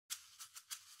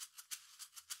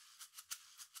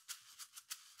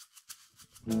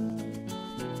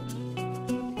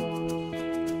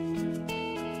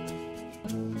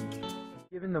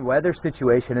Given the weather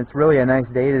situation, it's really a nice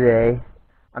day today.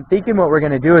 I'm thinking what we're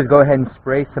going to do is go ahead and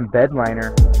spray some bed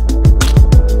liner.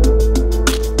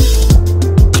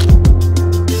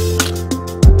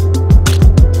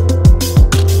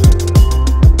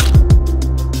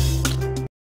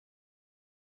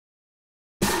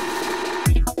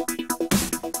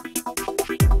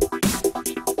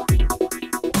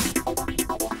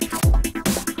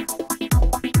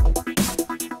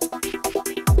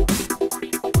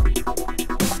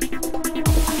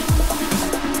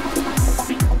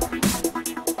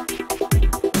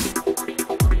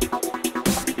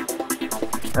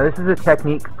 Now this is a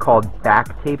technique called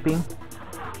back taping.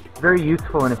 It's very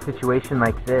useful in a situation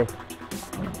like this.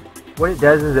 What it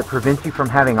does is it prevents you from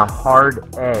having a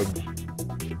hard edge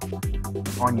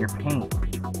on your paint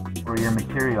or your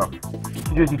material. What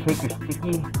you do is you take your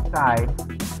sticky side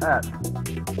up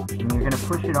and you're going to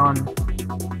push it on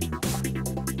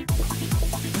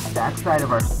the back side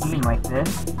of our seam like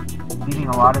this, leaving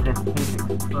a lot of this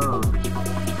tape exposed.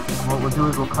 And what we'll do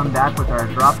is we'll come back with our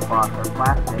drop cloth, our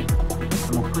plastic,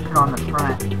 and we'll push it on the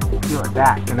front and peel it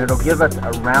back, and it'll give us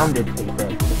a rounded tape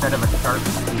edge instead of a sharp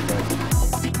tape edge.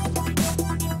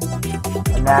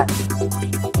 And that,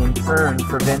 in turn,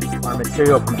 prevents our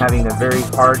material from having a very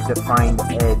hard defined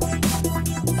edge.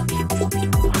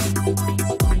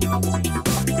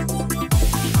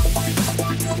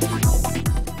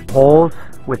 Holes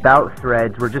without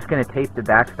threads, we're just going to tape the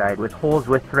backside. With holes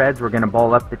with threads, we're going to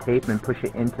ball up the tape and push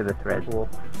it into the thread.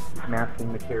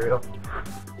 Masking material.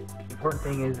 The important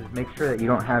thing is make sure that you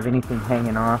don't have anything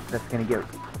hanging off that's going to get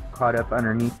caught up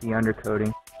underneath the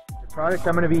undercoating. The product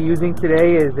I'm going to be using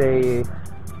today is a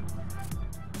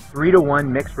 3-to-1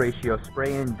 mix ratio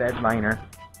spray-in bed liner,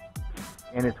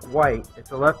 and it's white.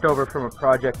 It's a leftover from a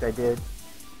project I did.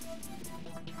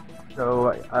 So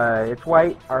it's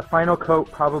white. Our final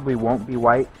coat probably won't be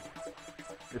white.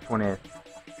 This one is.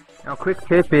 Now, a quick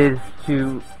tip is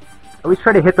to always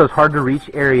try to hit those hard to reach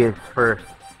areas first,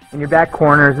 in your back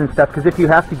corners and stuff, because if you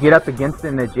have to get up against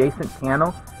an adjacent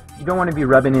panel, you don't want to be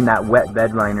rubbing in that wet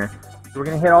bed liner. So we're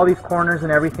going to hit all these corners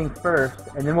and everything first,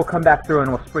 and then we'll come back through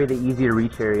and we'll spray the easy to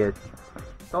reach areas.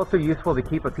 It's also useful to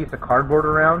keep a piece of cardboard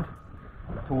around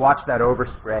to watch that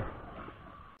overspray.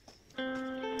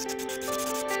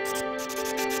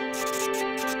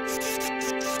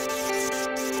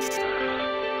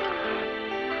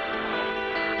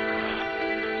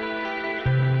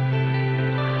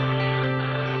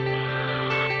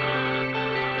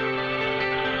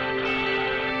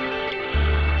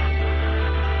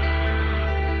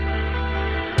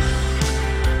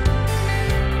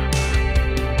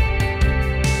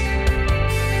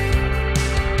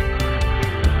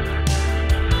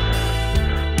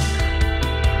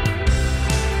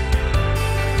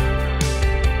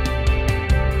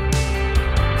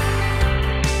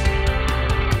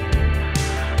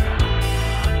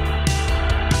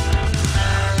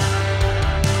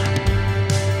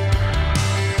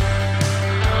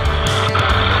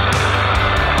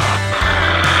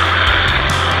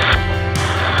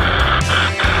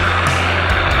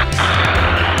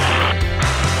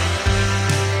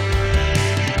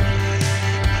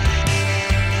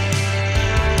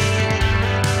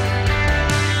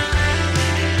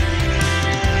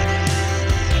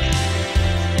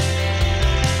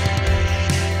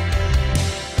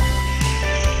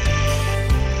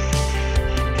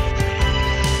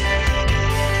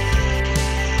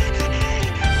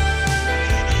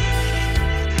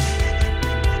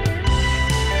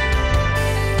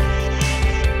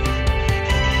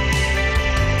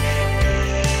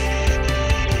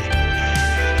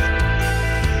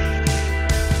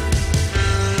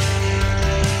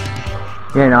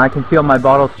 Yeah, now I can feel my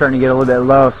bottle starting to get a little bit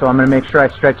low, so I'm going to make sure I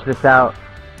stretch this out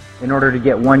in order to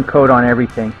get one coat on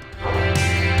everything.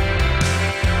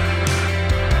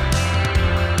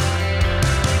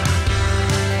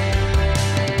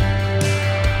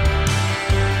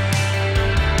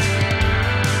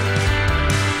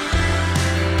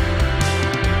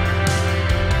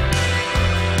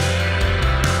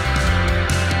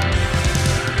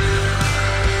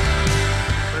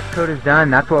 Coat is done.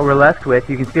 That's what we're left with.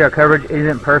 You can see our coverage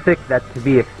isn't perfect. That's to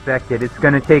be expected. It's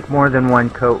going to take more than one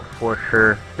coat for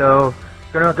sure. So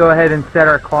we're going to go ahead and set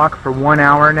our clock for 1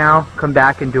 hour now. Come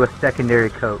back and do a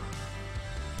secondary coat.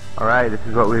 Alright, this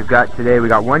is what we've got today. We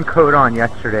got one coat on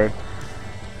yesterday.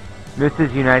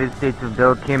 Mrs. United States of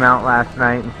Build came out last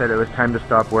night and said it was time to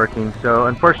stop working. So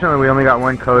unfortunately we only got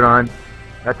one coat on.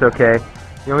 That's okay.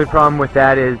 The only problem with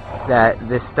that is that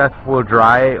this stuff will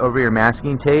dry over your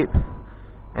masking tape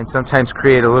and sometimes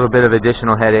create a little bit of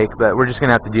additional headache, but we're just going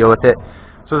to have to deal with it.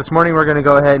 So this morning we're going to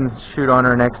go ahead and shoot on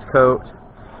our next coat,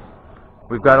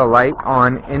 We've got a light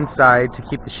on inside to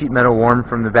keep the sheet metal warm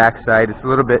from the backside. It's a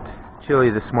little bit chilly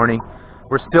this morning.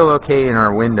 We're still okay in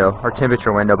our window, our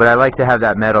temperature window, but I like to have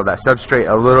that metal, that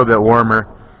substrate, a little bit warmer.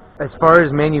 As far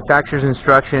as manufacturer's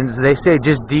instructions, they say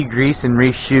just degrease and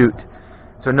reshoot.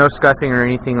 So no scuffing or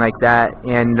anything like that,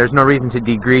 and there's no reason to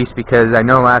degrease because I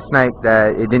know last night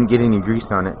that it didn't get any grease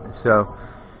on it. So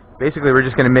basically we're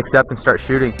just going to mix up and start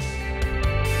shooting.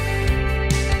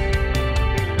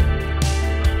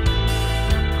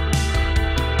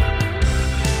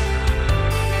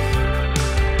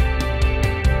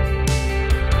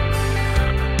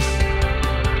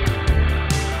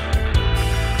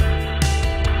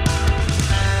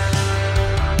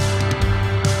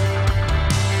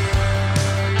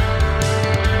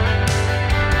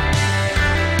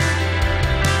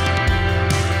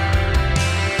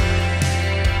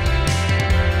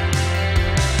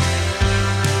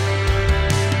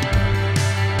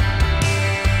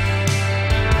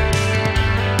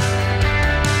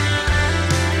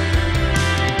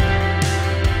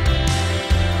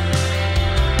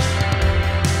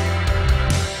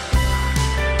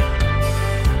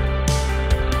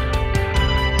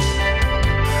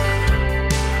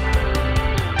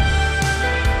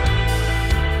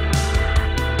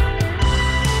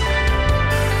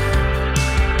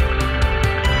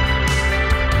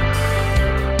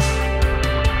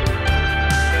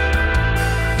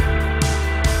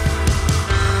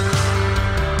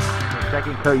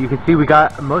 Second coat, you can see we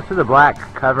got most of the black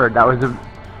covered. That was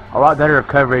a lot better of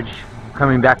coverage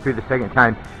coming back through the second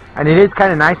time. And it is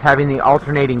kind of nice having the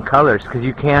alternating colors because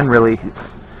you can really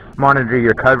monitor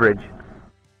your coverage.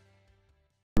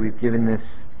 We've given this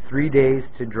 3 days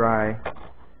to dry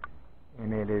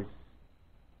and it is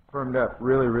firmed up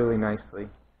really nicely.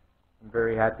 I'm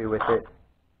very happy with it.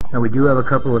 Now we do have a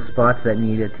couple of spots that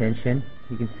need attention.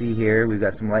 You can see here we've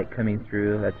got some light coming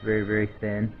through. That's very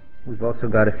thin. We've also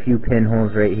got a few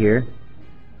pinholes right here.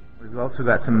 We've also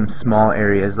got some small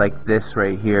areas like this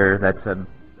right here. That's a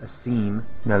seam.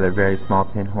 Another very small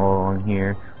pinhole on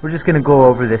here. We're just going to go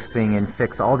over this thing and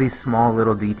fix all these small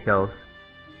little details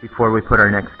before we put our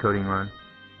next coating on.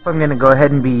 So I'm going to go ahead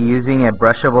and be using a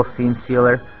brushable seam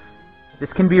sealer.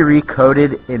 This can be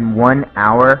recoated in 1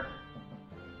 hour.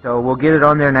 So we'll get it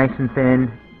on there nice and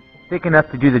thin, thick enough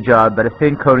to do the job, but a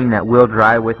thin coating that will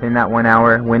dry within that 1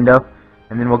 hour window.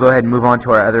 And then we'll go ahead and move on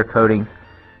to our other coatings.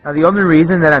 Now the only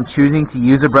reason that I'm choosing to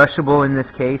use a brushable in this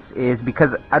case is because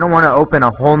I don't want to open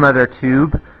a whole nother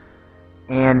tube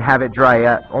and have it dry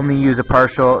up. Only use a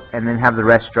partial and then have the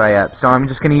rest dry up. So I'm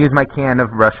just going to use my can of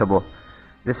brushable.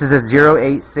 This is a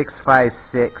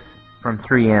 08656 from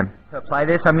 3M. To apply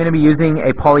this, I'm going to be using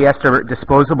a polyester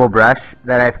disposable brush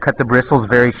that I've cut the bristles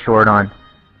very short on.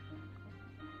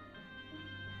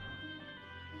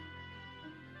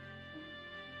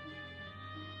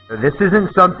 This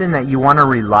isn't something that you want to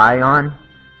rely on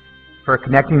for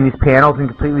connecting these panels and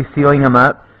completely sealing them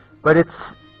up, but it's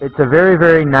a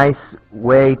very nice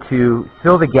way to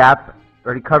fill the gap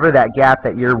or to cover that gap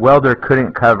that your welder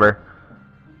couldn't cover,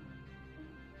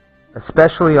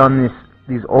 especially on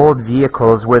these old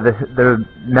vehicles where the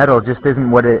metal just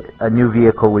isn't what a new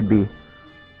vehicle would be.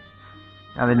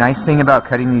 Now the nice thing about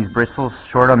cutting these bristles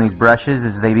short on these brushes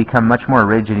is they become much more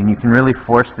rigid and you can really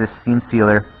force this seam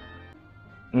sealer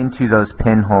into those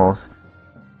pinholes.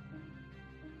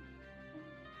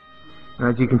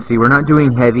 As you can see, we're not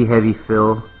doing heavy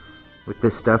fill with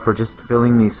this stuff, we're just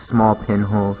filling these small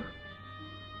pinholes.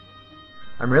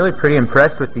 I'm really pretty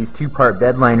impressed with these 2-part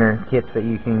bedliner kits that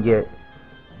you can get.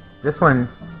 This one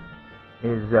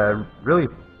is really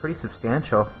pretty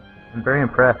substantial. I'm very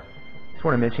impressed. Just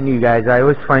want to mention to you guys, I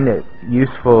always find it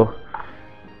useful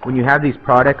when you have these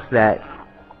products that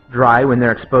dry when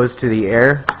they're exposed to the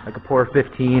air, like a POR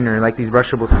 15 or like these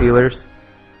brushable sealers.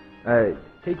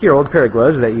 Take your old pair of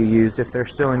gloves that you used, if they're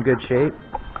still in good shape,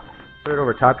 put it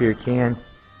over top of your can.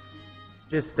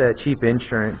 Just cheap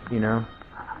insurance, you know,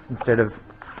 instead of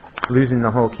losing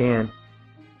the whole can.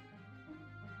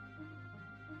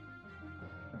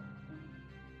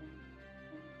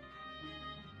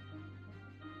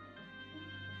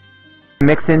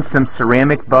 Mix in some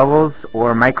ceramic bubbles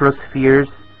or microspheres,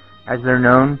 as they're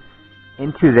known,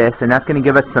 into this, and that's going to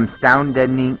give us some sound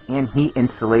deadening and heat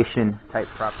insulation type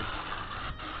properties.